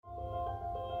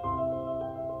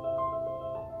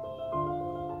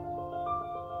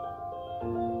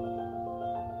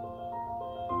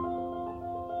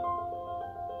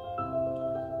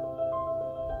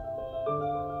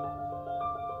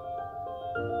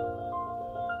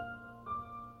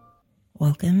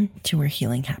Welcome to Where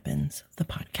Healing Happens, the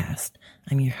podcast.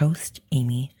 I'm your host,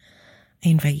 Amy. I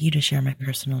invite you to share my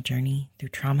personal journey through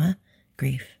trauma,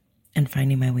 grief, and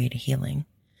finding my way to healing.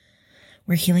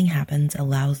 Where Healing Happens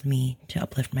allows me to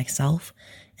uplift myself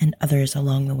and others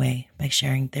along the way by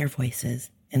sharing their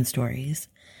voices and stories.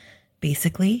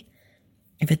 Basically,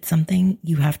 if it's something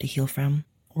you have to heal from,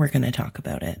 we're going to talk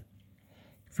about it.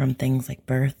 From things like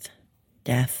birth,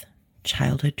 death,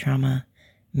 childhood trauma,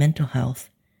 mental health,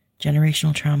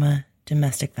 generational trauma,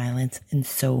 domestic violence, and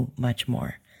so much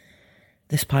more.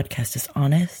 This podcast is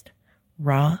honest,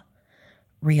 raw,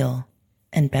 real,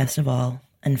 and best of all,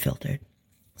 unfiltered.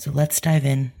 So let's dive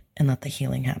in and let the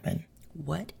healing happen.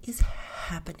 What is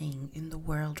happening in the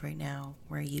world right now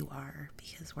where you are?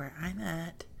 Because where I'm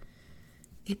at,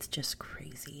 it's just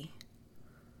crazy.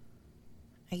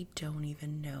 I don't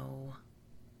even know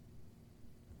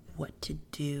what to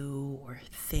do or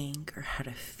think or how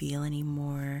to feel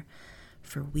anymore.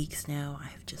 For weeks now,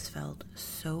 I've just felt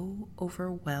so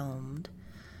overwhelmed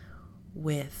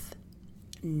with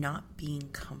not being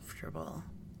comfortable,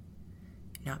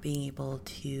 not being able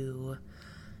to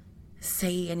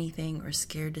say anything or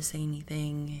scared to say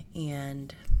anything,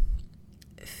 and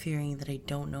fearing that I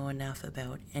don't know enough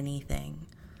about anything.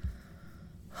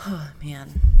 Oh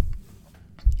man,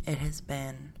 it has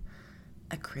been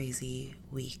a crazy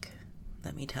week,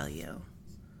 let me tell you.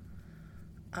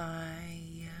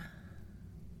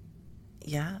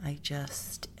 I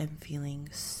just am feeling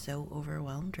so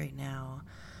overwhelmed right now,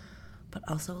 but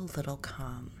also a little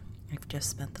calm. I've just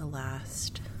spent the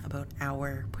last about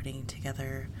hour putting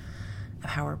together a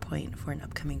PowerPoint for an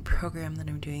upcoming program that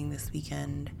I'm doing this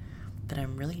weekend that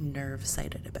I'm really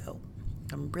nerve-sighted about.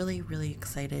 I'm really, really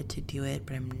excited to do it,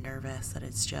 but I'm nervous that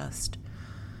it's just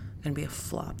going to be a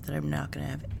flop, that I'm not going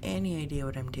to have any idea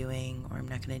what I'm doing, or I'm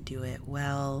not going to do it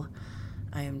well.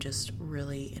 I am just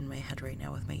really in my head right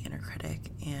now with my inner critic,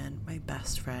 and my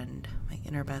best friend, my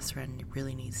inner best friend,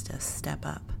 really needs to step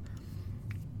up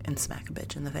and smack a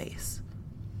bitch in the face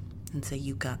and say,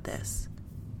 you got this.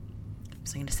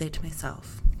 So I'm going to say it to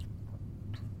myself,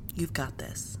 you've got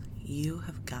this. You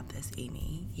have got this,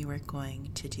 Amy. You are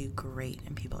going to do great,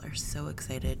 and people are so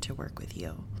excited to work with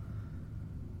you.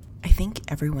 I think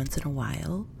every once in a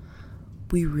while,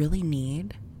 we really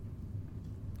need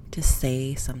to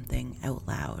say something out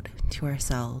loud to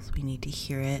ourselves. We need to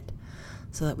hear it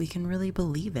so that we can really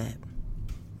believe it.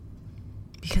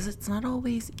 Because it's not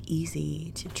always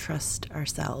easy to trust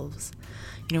ourselves.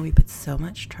 You know, we put so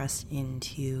much trust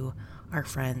into our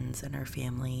friends and our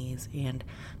families and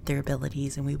their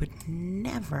abilities, and we would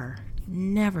never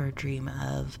dream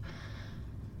of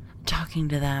talking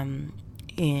to them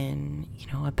in,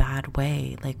 a bad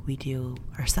way like we do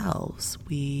ourselves.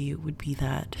 We would be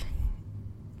that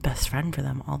best friend for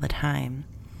them all the time.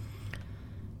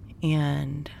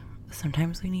 And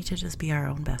sometimes we need to just be our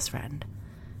own best friend.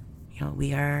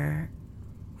 We are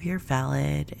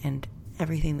valid, and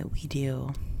everything that we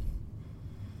do,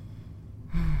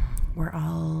 we're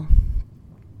all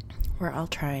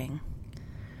trying.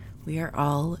 We are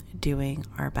all doing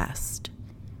our best,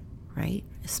 right?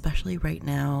 Especially right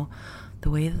now, the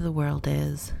way that the world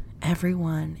is,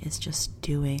 everyone is just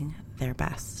doing their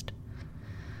best.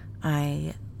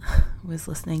 I was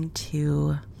listening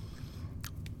to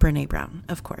Brené Brown,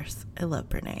 of course. I love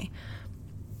Brené.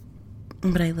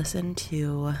 But I listened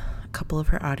to a couple of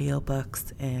her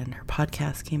audiobooks, and her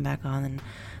podcast came back on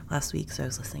last week, so I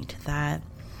was listening to that.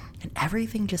 And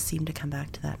everything just seemed to come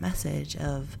back to that message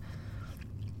of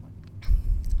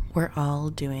we're all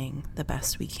doing the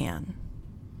best we can.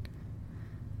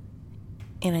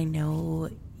 And I know,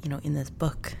 in this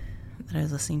book that I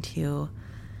was listening to,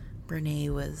 Brené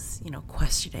was,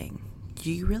 questioning,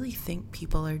 do you really think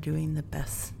people are doing the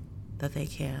best that they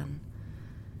can?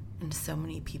 And so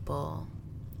many people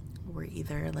were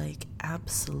either like,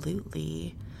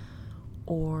 absolutely,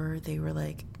 or they were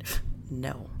like,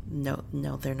 no,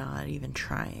 they're not even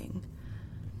trying.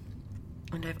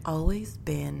 And I've always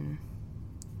been,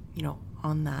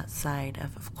 on that side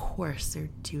of course, they're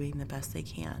doing the best they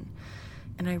can.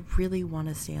 And I really want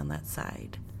to stay on that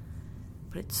side.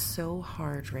 But it's so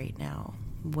hard right now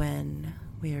when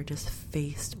we are just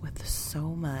faced with so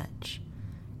much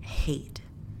hate,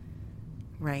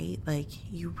 right? Like,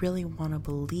 you really want to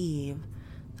believe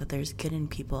that there's good in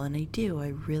people. And I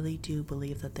really do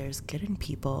believe that there's good in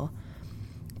people.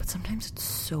 But sometimes it's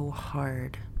so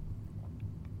hard.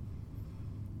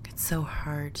 It's so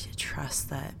hard to trust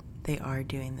that they are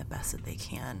doing the best that they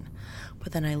can.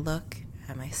 But then I look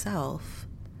at myself,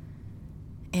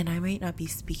 and I might not be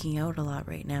speaking out a lot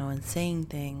right now and saying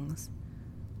things,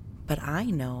 But I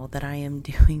know that I am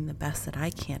doing the best that I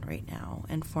can right now.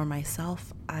 And for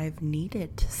myself, I've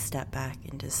needed to step back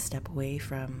and to step away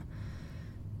from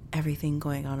everything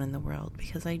going on in the world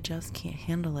because I just can't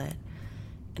handle it.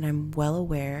 And I'm well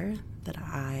aware that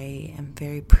I am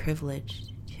very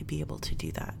privileged to be able to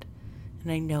do that.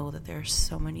 And I know that there are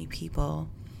so many people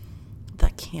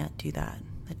that can't do that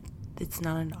it's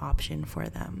not an option for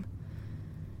them.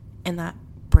 And that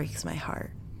breaks my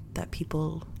heart, that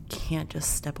people can't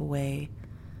just step away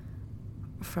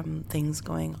from things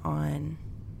going on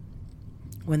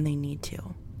when they need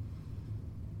to.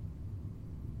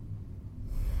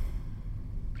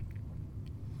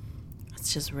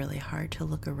 It's just really hard to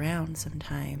look around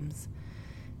sometimes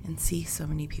and see so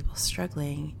many people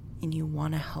struggling, and you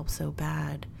want to help so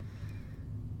bad,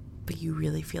 but you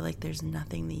really feel like there's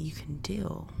nothing that you can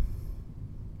do.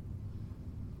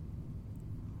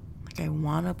 Like, I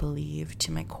want to believe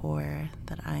to my core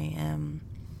that I am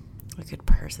a good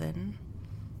person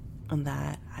and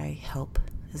that I help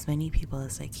as many people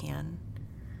as I can,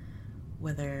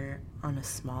 whether on a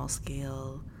small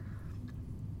scale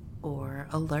or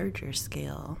a larger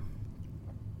scale.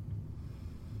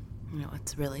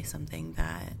 It's really something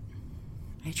that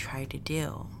I try to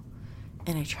do,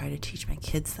 and I try to teach my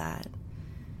kids that,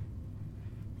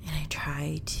 and I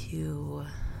try to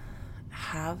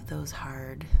have those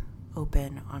hard,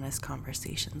 open, honest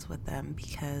conversations with them,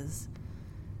 because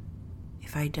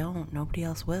if I don't, nobody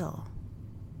else will.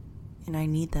 And I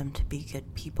need them to be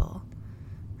good people.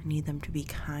 I need them to be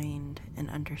kind and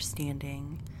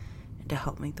understanding and to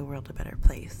help make the world a better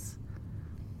place.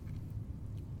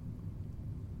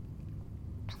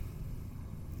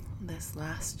 This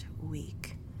last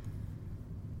week,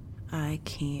 I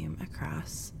came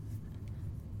across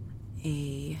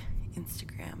a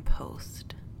Instagram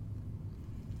post,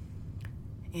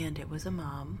 and it was a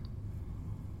mom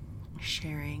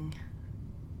sharing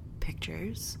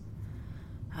pictures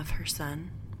of her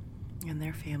son and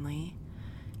their family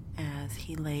as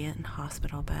he lay in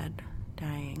hospital bed,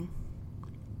 dying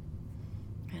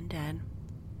and dead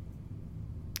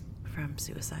from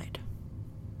suicide.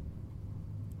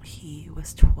 He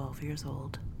was 12 years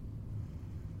old.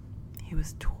 He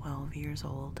was 12 years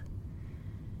old,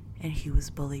 and he was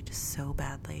bullied so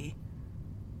badly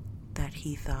that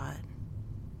he thought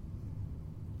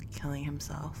killing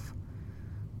himself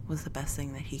was the best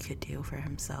thing that he could do for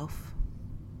himself,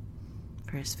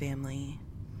 for his family.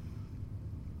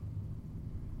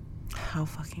 How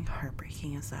fucking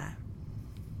heartbreaking is that?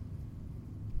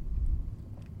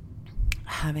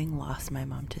 Having lost my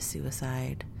mom to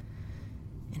suicide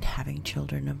and having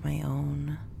children of my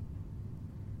own,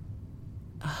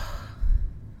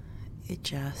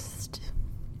 it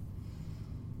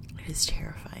is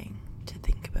terrifying to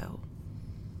think about.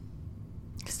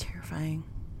 It's terrifying.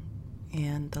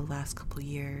 And the last couple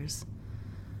years,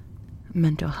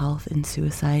 mental health and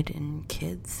suicide in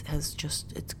kids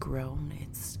it's grown.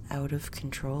 It's out of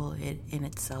control. It in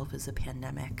itself is a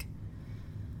pandemic.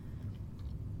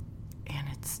 And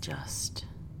it's just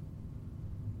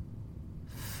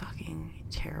fucking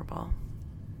terrible.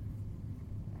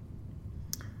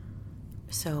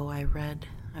 So I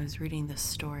was reading this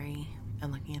story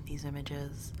and looking at these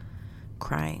images,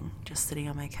 crying, just sitting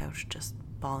on my couch, just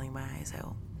bawling my eyes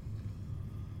out.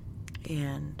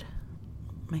 And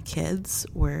my kids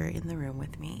were in the room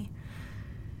with me,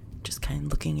 just kind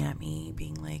of looking at me,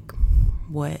 being like,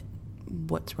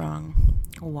 what's wrong?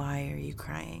 Why are you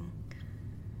crying?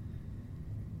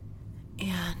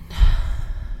 And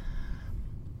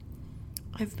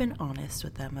I've been honest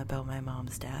with them about my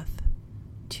mom's death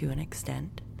to an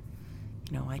extent.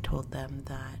 I told them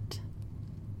that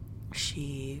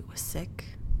she was sick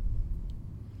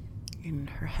in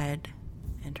her head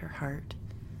and her heart,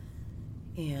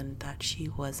 and that she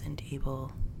wasn't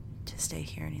able to stay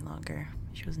here any longer.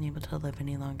 She wasn't able to live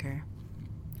any longer.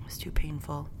 It was too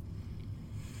painful.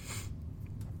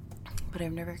 But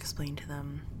I've never explained to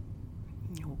them,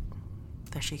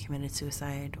 that she committed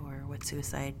suicide or what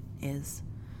suicide is.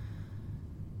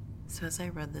 So as I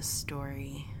read this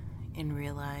story and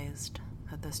realized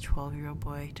that this 12-year-old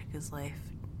boy took his life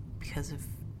because of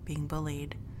being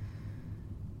bullied,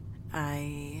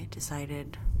 I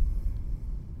decided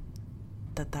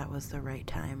that was the right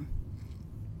time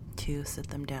to sit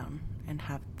them down and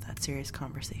have that serious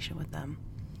conversation with them.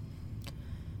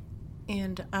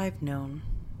 And I've known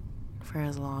for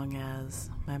as long as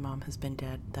my mom has been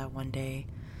dead that one day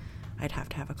I'd have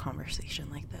to have a conversation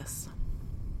like this.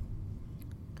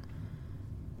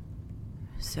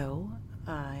 So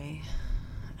I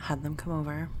had them come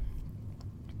over.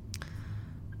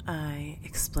 I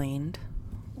explained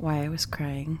why I was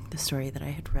crying, the story that I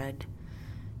had read,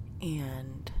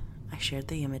 And I shared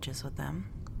the images with them.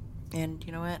 And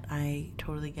you know what? I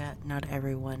totally get not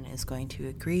everyone is going to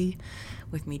agree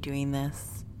with me doing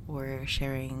this or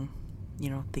sharing,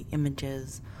 the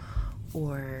images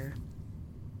or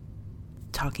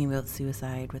talking about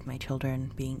suicide with my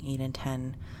children being 8 and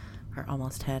 10 or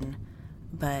almost 10.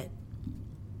 But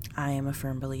I am a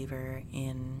firm believer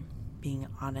in being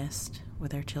honest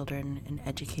with our children and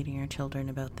educating our children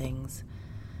about things.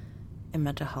 And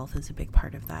mental health is a big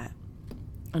part of that.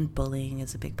 And bullying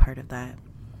is a big part of that.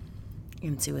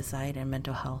 And suicide and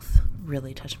mental health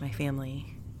really touch my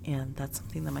family. And that's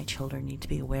something that my children need to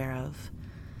be aware of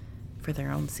for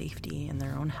their own safety and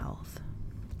their own health.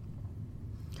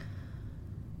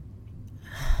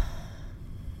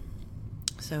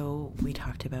 So we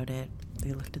talked about it.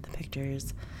 We looked at the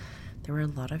pictures. There were a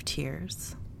lot of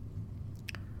tears.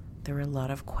 There were a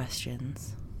lot of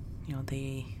questions.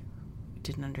 They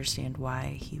didn't understand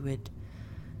why he would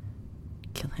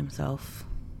kill himself.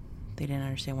 They didn't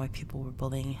understand why people were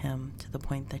bullying him to the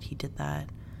point that he did that.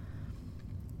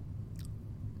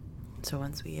 So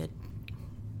once we had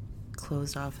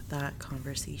closed off that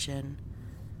conversation,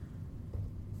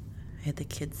 I had the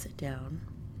kids sit down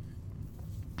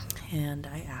and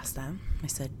I asked them, I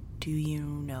said, do you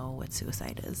know what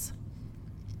suicide is?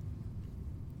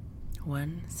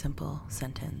 One simple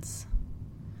sentence.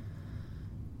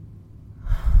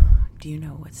 Do you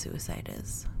know what suicide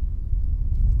is?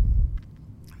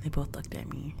 They both looked at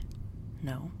me.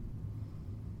 No.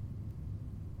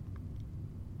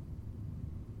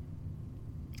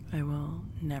 I will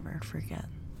never forget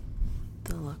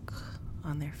the look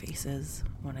on their faces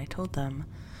when I told them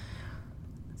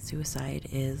suicide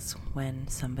is when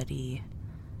somebody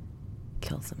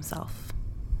kills themselves,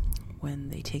 when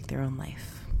they take their own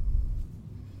life.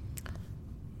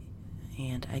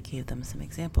 And I gave them some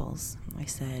examples. I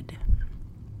said,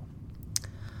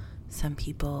 some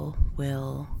people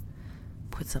will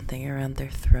put something around their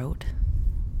throat,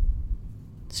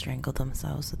 strangle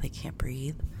themselves so they can't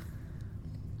breathe.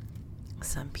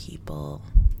 Some people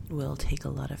will take a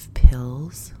lot of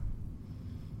pills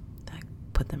that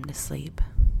put them to sleep.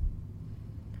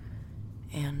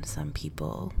 And some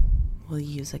people will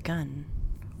use a gun.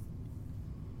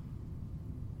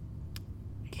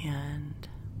 And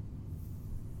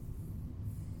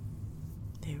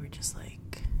they were just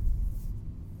like,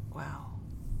 wow.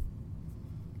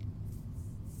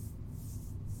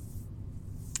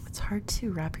 It's hard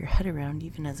to wrap your head around,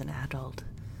 even as an adult,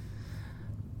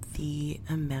 the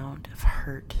amount of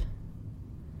hurt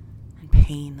and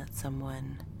pain that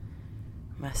someone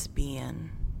must be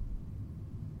in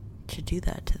to do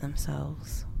that to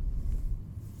themselves,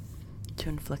 to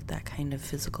inflict that kind of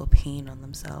physical pain on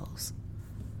themselves.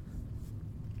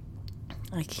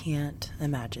 I can't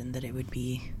imagine that it would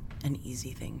be an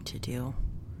easy thing to do.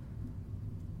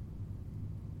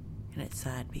 And it's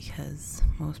sad because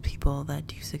most people that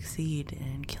do succeed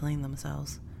in killing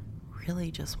themselves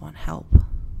really just want help.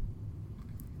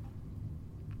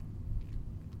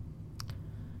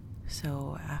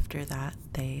 So after that,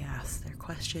 they asked their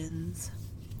questions.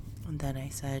 And then I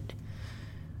said,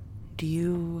 do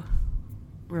you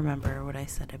remember what I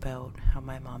said about how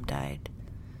my mom died?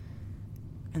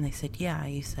 And they said, yeah,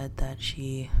 you said that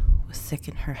she was sick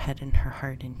in her head and her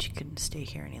heart and she couldn't stay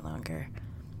here any longer.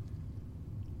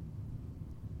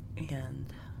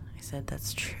 And I said,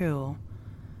 that's true,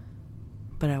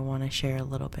 but I want to share a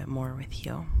little bit more with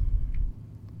you.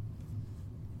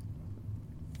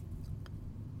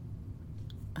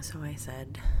 So I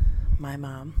said, my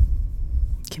mom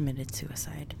committed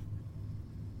suicide.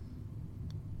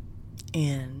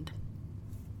 And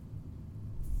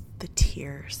the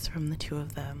tears from the two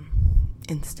of them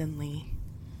instantly.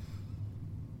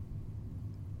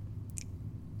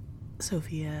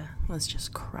 Sophia was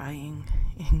just crying,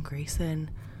 and Grayson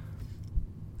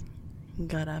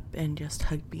got up and just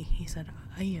hugged me. He said,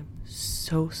 I am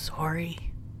so sorry.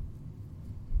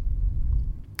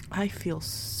 I feel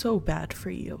so bad for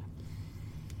you.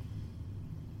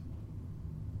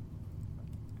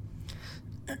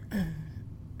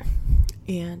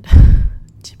 And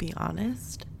to be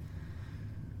honest,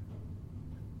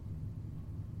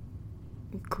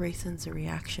 Grayson's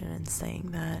reaction in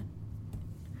saying that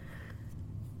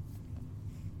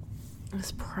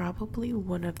was probably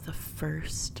one of the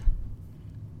first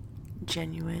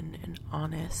genuine and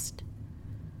honest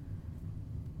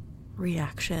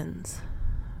reactions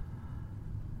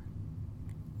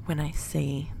when I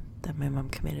say that my mom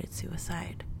committed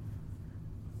suicide.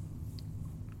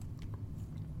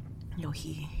 You know,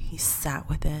 he sat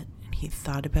with it and he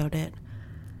thought about it.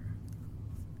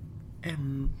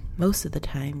 And most of the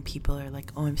time people are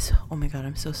like, oh my God,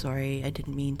 I'm so sorry. I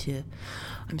didn't mean to.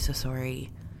 I'm so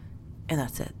sorry. And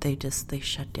that's it. They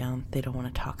shut down. They don't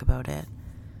want to talk about it.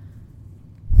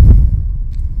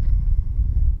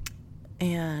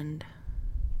 And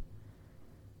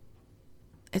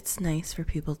it's nice for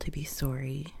people to be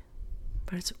sorry,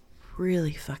 but it's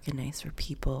really fucking nice for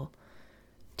people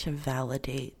to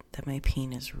validate that my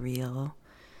pain is real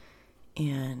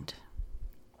and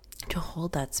to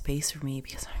hold that space for me,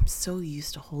 because I'm so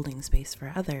used to holding space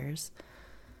for others,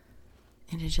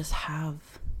 and to just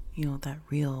have, that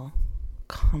real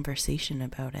conversation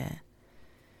about it.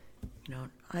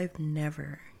 I've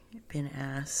never been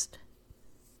asked,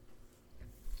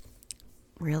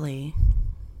 really,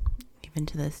 even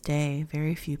to this day,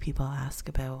 very few people ask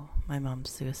about my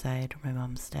mom's suicide or my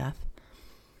mom's death.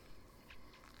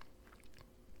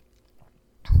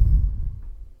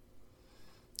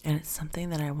 And it's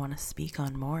something that I want to speak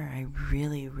on more. I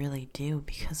really, really do,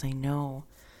 because I know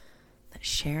that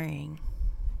sharing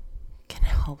can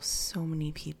help so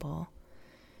many people.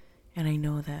 And I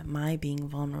know that my being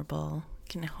vulnerable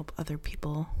can help other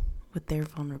people with their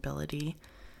vulnerability.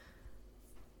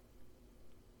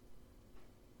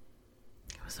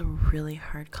 It was a really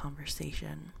hard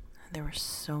conversation. There were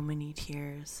so many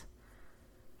tears.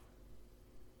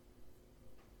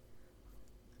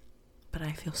 But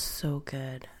I feel so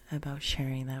good about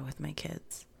sharing that with my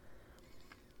kids.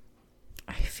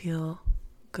 I feel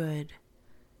good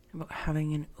about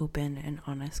having an open and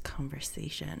honest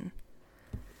conversation.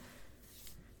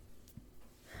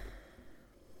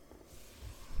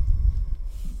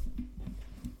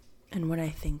 And when I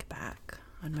think back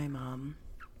on my mom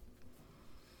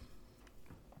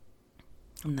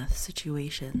and the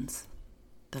situations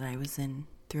that I was in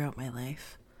throughout my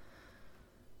life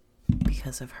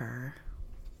because of her,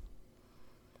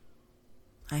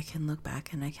 I can look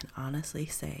back and I can honestly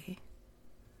say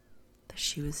that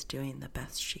she was doing the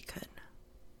best she could.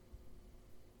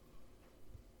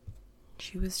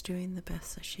 She was doing the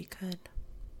best that she could.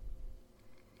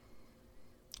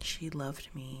 She loved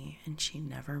me and she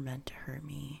never meant to hurt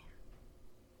me.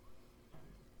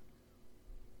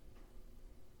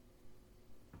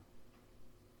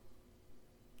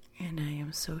 And I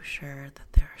am so sure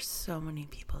that there are so many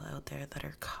people out there that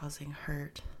are causing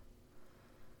hurt,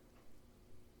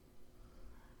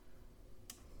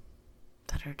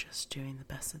 that are just doing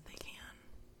the best that they can.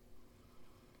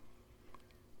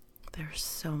 There are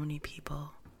so many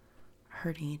people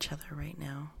hurting each other right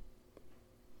now.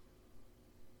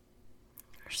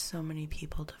 There's so many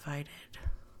people divided.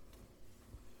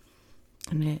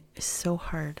 And it is so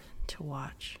hard to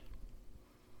watch.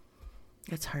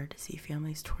 It's hard to see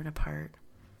families torn apart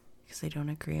because they don't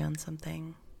agree on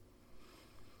something.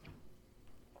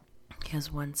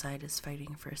 Because one side is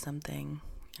fighting for something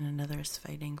and another is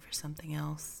fighting for something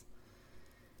else.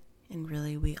 And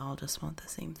really, we all just want the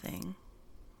same thing.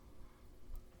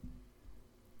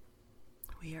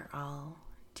 We are all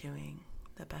doing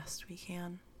the best we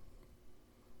can.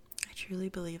 I truly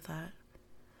believe that.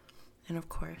 And of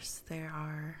course, there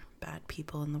are bad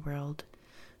people in the world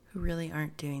who really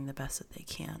aren't doing the best that they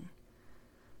can.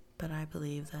 But I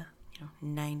believe that,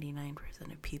 99%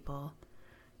 of people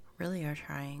really are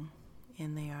trying,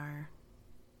 and they are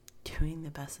doing the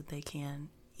best that they can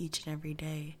each and every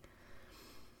day.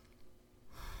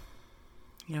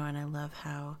 And I love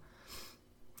how,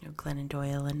 Glennon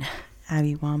Doyle and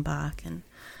Abby Wambach and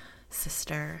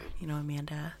sister,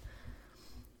 Amanda,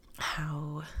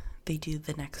 how they do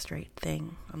the next right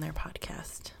thing on their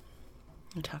podcast.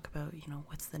 We talk about,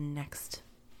 what's the next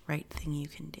right thing you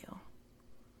can do.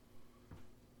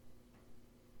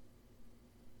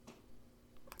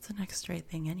 What's the next right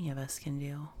thing any of us can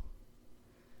do?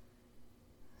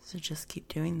 So just keep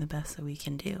doing the best that we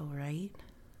can do, right?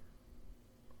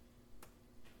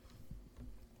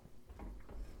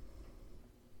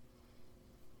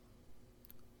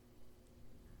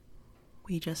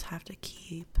 We just have to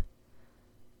keep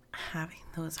having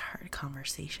those hard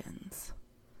conversations.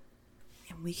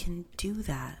 And we can do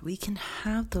that. We can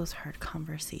have those hard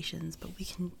conversations, but we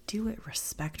can do it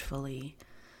respectfully.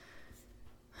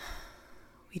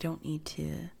 We don't need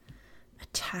to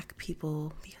attack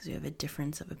people because we have a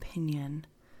difference of opinion,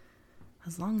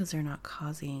 as long as they're not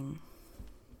causing,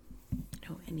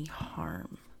 any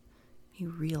harm, any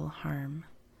real harm.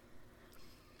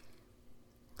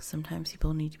 Sometimes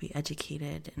people need to be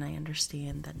educated, and I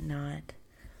understand that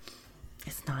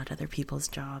it's not other people's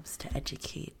jobs to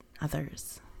educate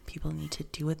others. People need to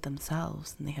do it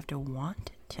themselves, and they have to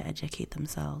want to educate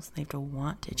themselves. They have to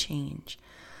want to change.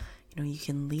 You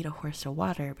can lead a horse to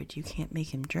water, but you can't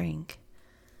make him drink.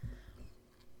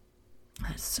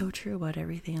 That's so true about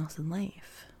everything else in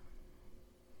life.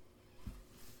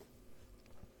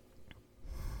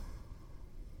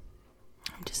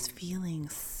 I'm just feeling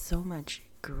so much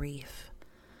grief.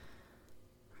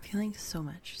 I'm feeling so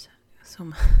much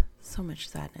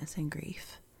sadness and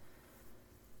grief.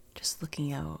 Just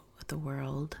looking out at the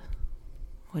world,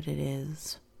 what it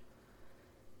is.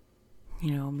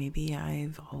 Maybe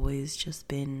I've always just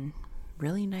been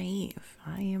really naive.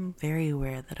 I am very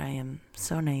aware that I am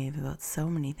so naive about so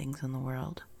many things in the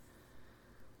world.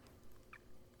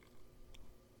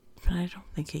 But I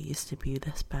don't think it used to be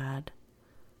this bad.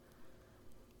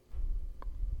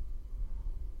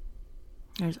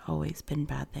 There's always been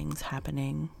bad things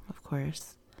happening, of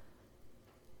course.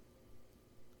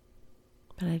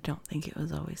 But I don't think it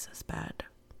was always this bad.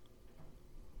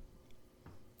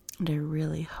 And I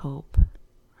really hope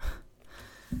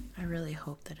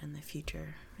that in the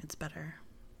future it's better.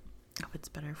 I hope it's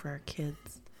better for our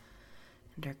kids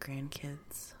and our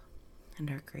grandkids and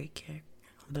our great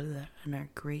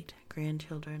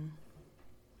grandchildren.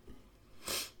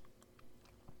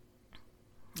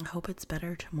 I hope it's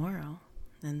better tomorrow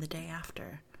than the day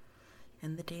after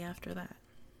and the day after that.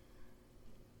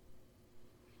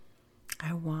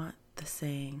 I want the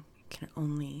saying can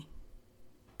only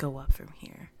go up from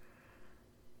here.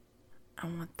 I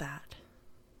want that.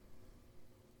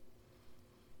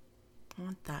 I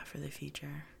want that for the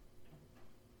future.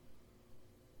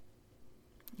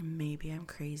 Maybe I'm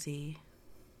crazy.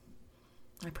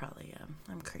 I probably am.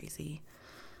 I'm crazy.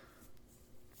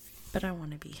 But I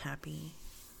want to be happy.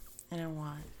 And I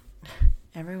want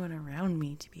everyone around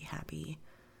me to be happy.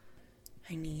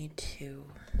 I need to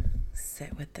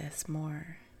sit with this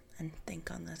more and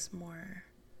think on this more.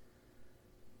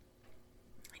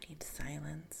 I need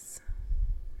silence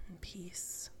and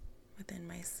peace within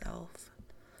myself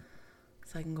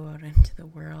so I can go out into the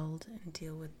world and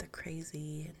deal with the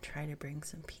crazy and try to bring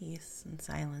some peace and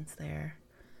silence there.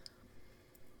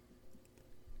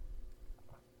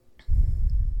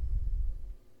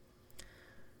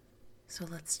 So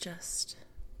let's just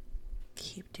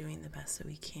keep doing the best that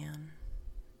we can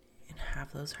and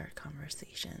have those hard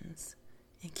conversations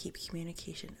and keep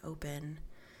communication open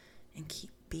and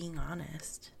keep being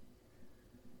honest,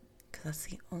 because that's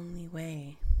the only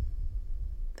way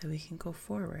that we can go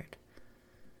forward.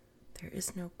 There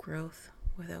is no growth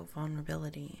without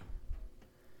vulnerability.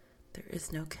 There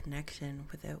is no connection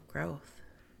without growth.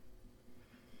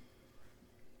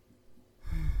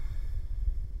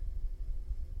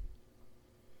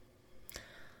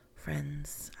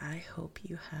 Friends, I hope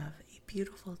you have a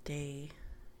beautiful day,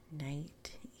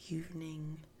 night,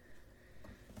 evening,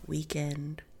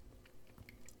 weekend,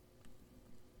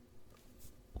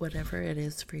 whatever it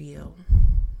is for you.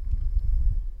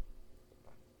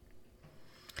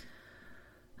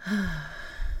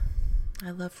 I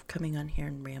love coming on here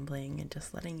and rambling and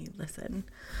just letting you listen,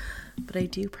 but I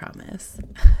do promise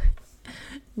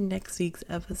next week's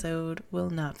episode will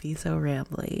not be so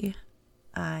rambly.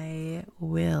 I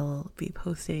will be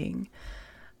posting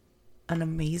an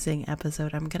amazing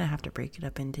episode. I'm gonna have to break it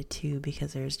up into two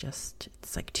because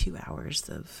it's like 2 hours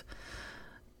of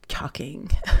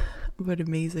talking about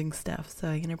amazing stuff. So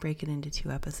I'm gonna break it into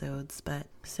 2 episodes. But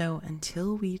so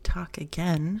until we talk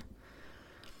again,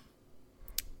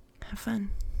 have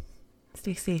fun.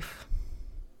 Stay safe.